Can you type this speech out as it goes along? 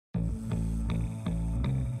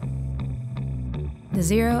The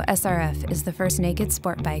Zero SRF is the first naked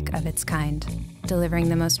sport bike of its kind, delivering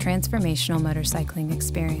the most transformational motorcycling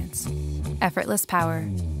experience. Effortless power,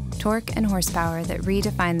 torque, and horsepower that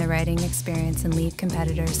redefine the riding experience and leave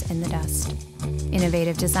competitors in the dust.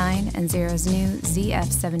 Innovative design and Zero's new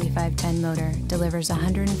ZF7510 motor delivers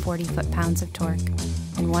 140 foot-pounds of torque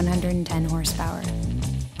and 110 horsepower.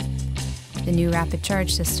 The new rapid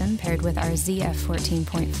charge system, paired with our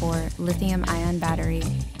ZF14.4 lithium-ion battery,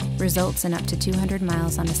 results in up to 200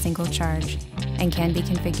 miles on a single charge and can be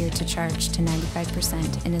configured to charge to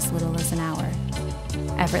 95% in as little as an hour.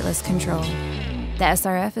 Effortless control. The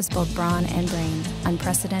SRF is both brawn and brain,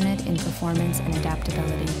 unprecedented in performance and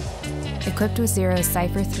adaptability. Equipped with Zero's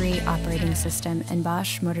Cypher 3 operating system and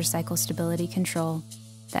Bosch motorcycle stability control,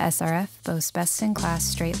 the SRF boasts best-in-class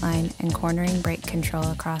straight-line and cornering brake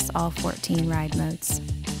control across all 14 ride modes.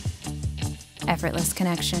 Effortless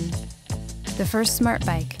connection. The first smart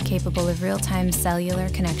bike capable of real-time cellular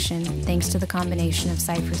connection thanks to the combination of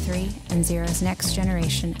Cypher 3 and Zero's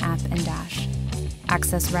next-generation app and dash.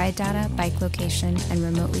 Access ride data, bike location, and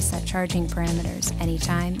remotely set charging parameters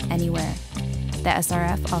anytime, anywhere. The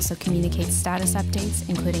SRF also communicates status updates,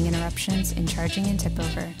 including interruptions in charging and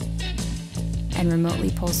tip-over, and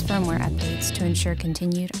remotely pulls firmware updates to ensure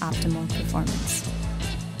continued optimal performance.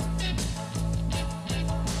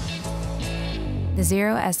 The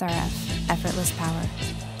Zero SRF, effortless power.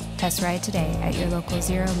 Test ride today at your local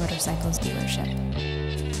Zero Motorcycles dealership.